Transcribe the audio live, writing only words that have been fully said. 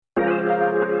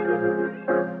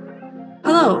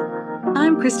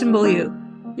Kristen Beaulieu,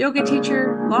 yoga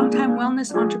teacher, longtime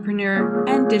wellness entrepreneur,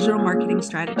 and digital marketing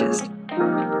strategist.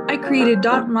 I created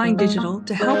Dot Online Digital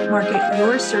to help market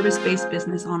your service-based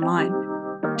business online.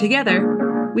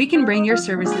 Together, we can bring your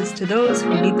services to those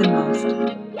who need them most.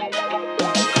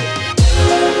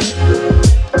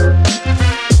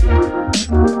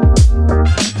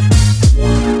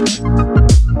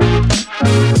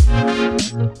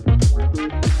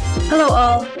 Hello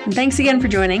all, and thanks again for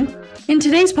joining. In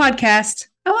today's podcast,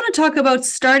 I want to talk about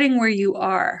starting where you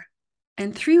are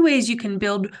and 3 ways you can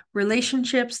build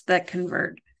relationships that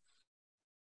convert.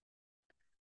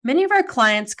 Many of our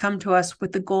clients come to us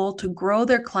with the goal to grow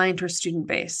their client or student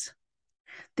base.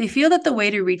 They feel that the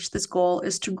way to reach this goal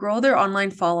is to grow their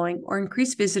online following or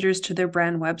increase visitors to their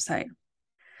brand website.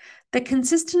 The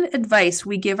consistent advice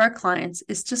we give our clients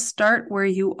is to start where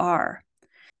you are.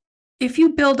 If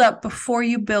you build up before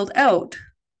you build out,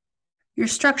 your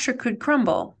structure could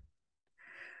crumble.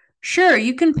 Sure,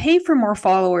 you can pay for more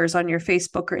followers on your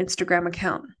Facebook or Instagram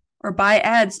account, or buy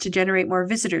ads to generate more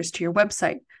visitors to your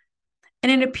website.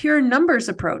 And in a pure numbers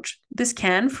approach, this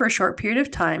can, for a short period of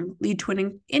time, lead to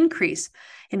an increase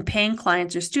in paying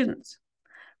clients or students.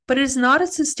 But it is not a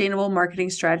sustainable marketing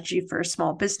strategy for a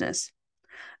small business.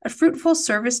 A fruitful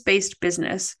service-based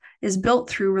business is built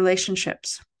through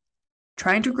relationships.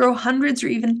 Trying to grow hundreds or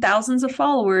even thousands of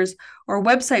followers or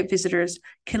website visitors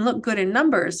can look good in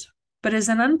numbers, but is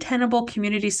an untenable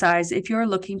community size if you are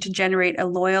looking to generate a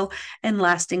loyal and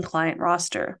lasting client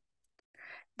roster.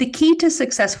 The key to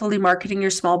successfully marketing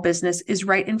your small business is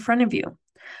right in front of you,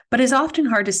 but is often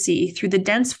hard to see through the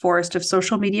dense forest of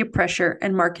social media pressure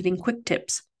and marketing quick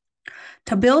tips.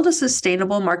 To build a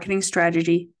sustainable marketing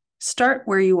strategy, start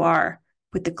where you are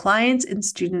with the clients and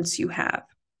students you have.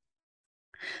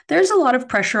 There's a lot of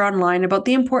pressure online about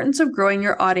the importance of growing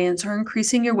your audience or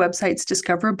increasing your website's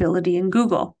discoverability in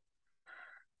Google.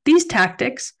 These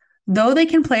tactics, though they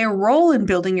can play a role in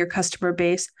building your customer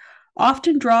base,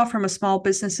 often draw from a small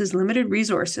business's limited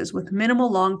resources with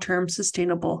minimal long-term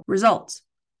sustainable results.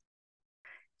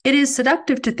 It is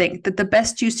seductive to think that the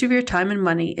best use of your time and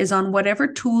money is on whatever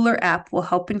tool or app will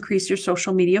help increase your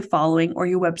social media following or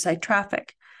your website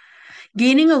traffic.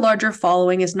 Gaining a larger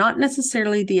following is not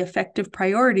necessarily the effective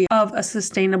priority of a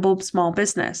sustainable small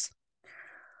business.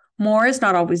 More is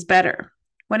not always better.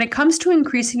 When it comes to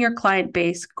increasing your client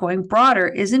base, going broader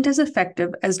isn't as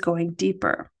effective as going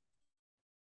deeper.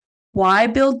 Why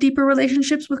build deeper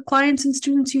relationships with clients and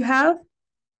students you have?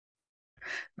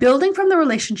 Building from the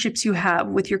relationships you have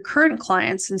with your current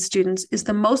clients and students is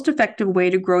the most effective way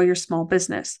to grow your small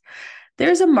business.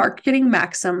 There's a marketing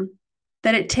maxim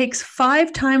that it takes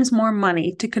 5 times more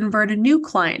money to convert a new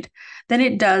client than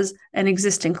it does an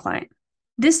existing client.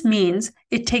 This means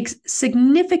it takes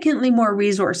significantly more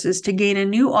resources to gain a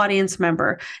new audience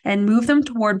member and move them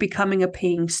toward becoming a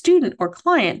paying student or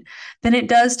client than it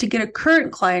does to get a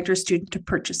current client or student to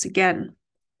purchase again.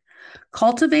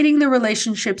 Cultivating the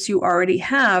relationships you already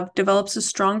have develops a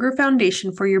stronger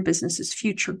foundation for your business's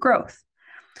future growth.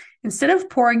 Instead of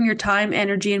pouring your time,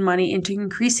 energy, and money into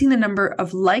increasing the number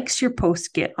of likes your posts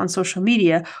get on social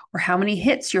media or how many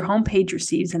hits your homepage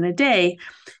receives in a day,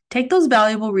 take those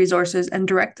valuable resources and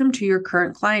direct them to your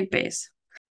current client base.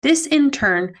 This, in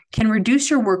turn, can reduce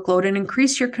your workload and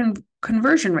increase your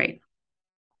conversion rate.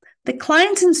 The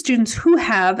clients and students who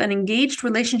have an engaged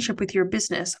relationship with your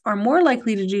business are more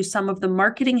likely to do some of the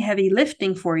marketing heavy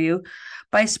lifting for you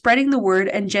by spreading the word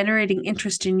and generating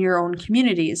interest in your own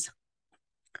communities.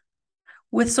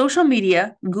 With social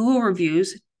media, Google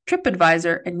reviews,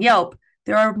 TripAdvisor, and Yelp,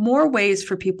 there are more ways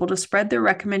for people to spread their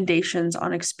recommendations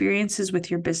on experiences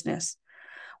with your business.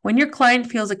 When your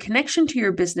client feels a connection to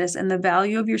your business and the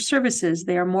value of your services,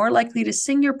 they are more likely to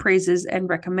sing your praises and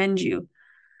recommend you.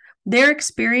 Their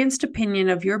experienced opinion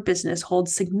of your business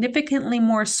holds significantly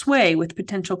more sway with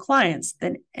potential clients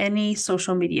than any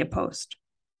social media post.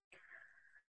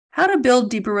 How to build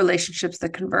deeper relationships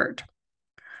that convert.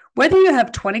 Whether you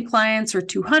have 20 clients or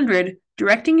 200,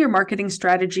 directing your marketing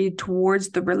strategy towards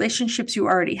the relationships you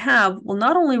already have will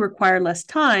not only require less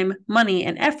time, money,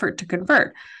 and effort to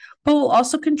convert, but will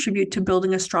also contribute to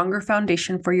building a stronger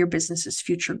foundation for your business's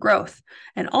future growth,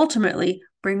 and ultimately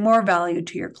bring more value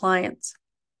to your clients.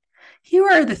 Here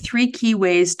are the 3 key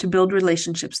ways to build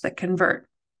relationships that convert.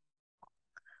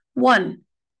 1.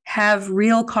 Have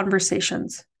real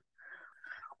conversations.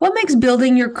 What makes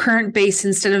building your current base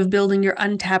instead of building your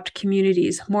untapped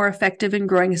communities more effective in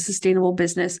growing a sustainable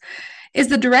business is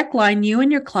the direct line you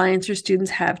and your clients or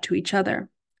students have to each other.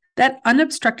 That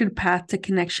unobstructed path to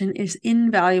connection is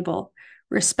invaluable.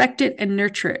 Respect it and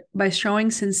nurture it by showing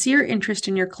sincere interest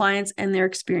in your clients and their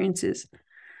experiences.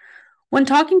 When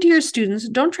talking to your students,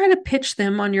 don't try to pitch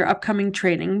them on your upcoming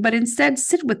training, but instead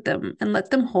sit with them and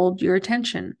let them hold your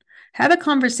attention. Have a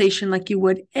conversation like you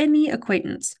would any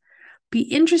acquaintance. Be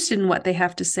interested in what they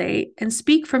have to say and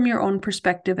speak from your own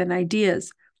perspective and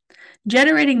ideas.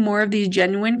 Generating more of these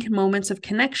genuine moments of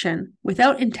connection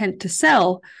without intent to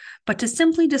sell, but to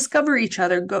simply discover each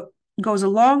other goes a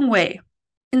long way.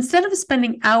 Instead of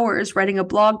spending hours writing a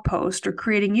blog post or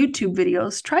creating YouTube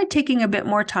videos, try taking a bit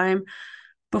more time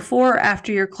before or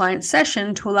after your client's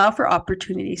session to allow for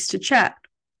opportunities to chat.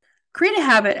 Create a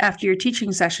habit after your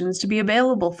teaching sessions to be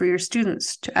available for your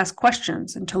students, to ask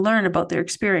questions, and to learn about their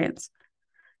experience.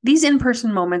 These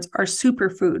in-person moments are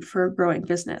superfood for a growing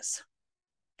business.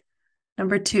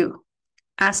 Number 2,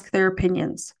 ask their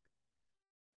opinions.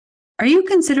 Are you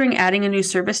considering adding a new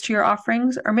service to your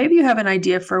offerings, or maybe you have an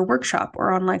idea for a workshop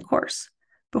or online course?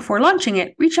 Before launching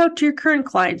it, reach out to your current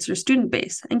clients or student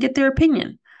base and get their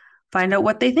opinion. Find out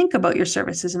what they think about your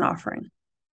services and offering.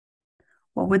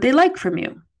 What would they like from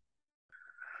you?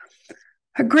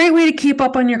 A great way to keep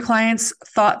up on your clients'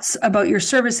 thoughts about your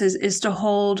services is to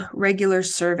hold regular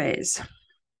surveys.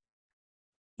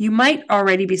 You might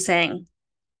already be saying,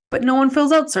 but no one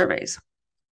fills out surveys.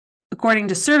 According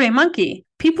to SurveyMonkey,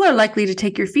 people are likely to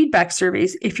take your feedback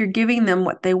surveys if you're giving them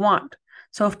what they want.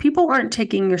 So if people aren't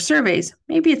taking your surveys,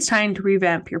 maybe it's time to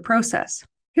revamp your process.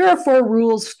 Here are 4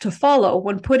 rules to follow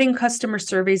when putting customer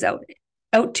surveys out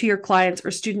to your clients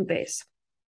or student base.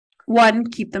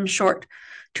 1, keep them short.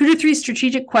 2 to 3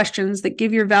 strategic questions that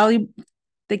give you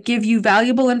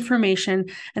valuable information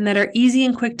and that are easy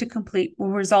and quick to complete will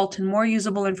result in more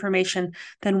usable information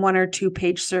than 1 or 2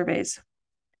 page surveys.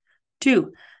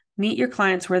 2, meet your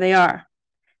clients where they are.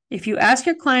 If you ask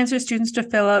your clients or students to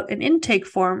fill out an intake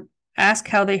form, ask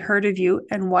how they heard of you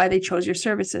and why they chose your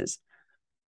services.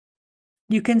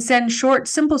 You can send short,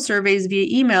 simple surveys via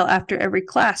email after every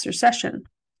class or session.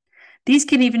 These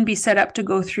can even be set up to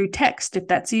go through text if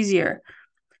that's easier.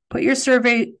 Put your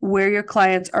survey where your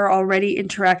clients are already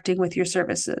interacting with your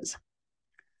services.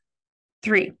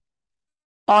 3,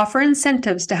 offer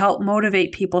incentives to help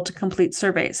motivate people to complete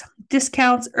surveys.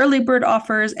 Discounts, early bird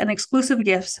offers, and exclusive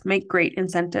gifts make great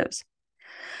incentives.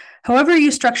 However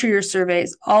you structure your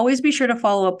surveys, always be sure to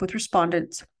follow up with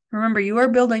respondents. Remember, you are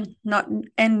building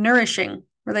and nourishing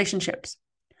relationships.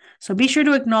 So be sure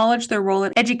to acknowledge their role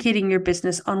in educating your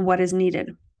business on what is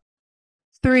needed.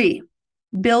 3,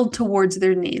 build towards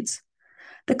their needs.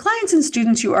 The clients and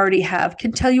students you already have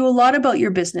can tell you a lot about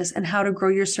your business and how to grow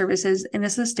your services in a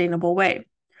sustainable way.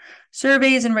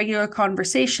 Surveys and regular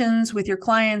conversations with your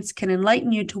clients can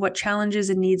enlighten you to what challenges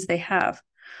and needs they have.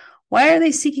 Why are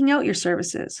they seeking out your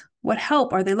services? What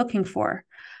help are they looking for?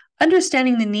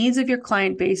 Understanding the needs of your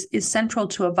client base is central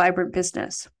to a vibrant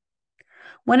business.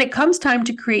 When it comes time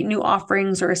to create new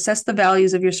offerings or assess the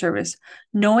values of your service,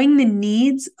 knowing the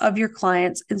needs of your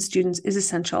clients and students is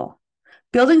essential.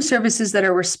 Building services that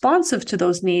are responsive to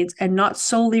those needs and not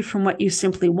solely from what you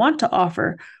simply want to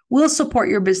offer will support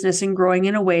your business in growing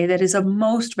in a way that is of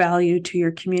most value to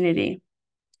your community.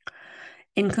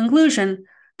 In conclusion,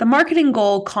 the marketing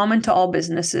goal common to all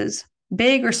businesses,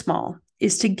 big or small,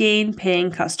 is to gain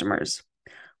paying customers.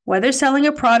 Whether selling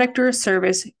a product or a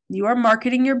service, you are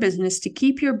marketing your business to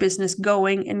keep your business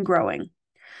going and growing.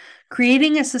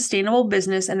 Creating a sustainable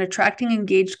business and attracting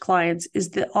engaged clients is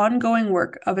the ongoing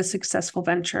work of a successful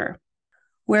venture.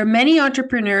 Where many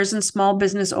entrepreneurs and small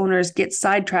business owners get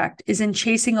sidetracked is in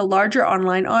chasing a larger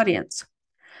online audience.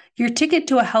 Your ticket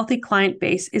to a healthy client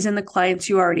base is in the clients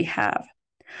you already have.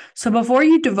 So before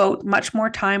you devote much more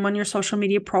time on your social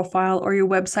media profile or your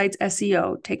website's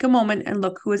SEO, take a moment and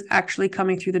look who is actually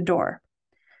coming through the door.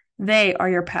 They are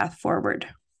your path forward.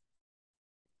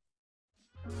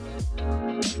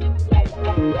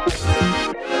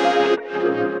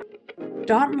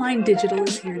 Dot'nline Digital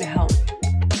is here to help.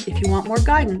 If you want more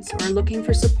guidance or are looking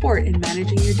for support in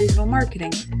managing your digital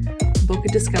marketing, book a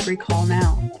discovery call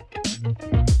now.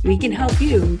 We can help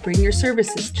you bring your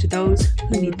services to those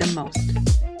who need them most.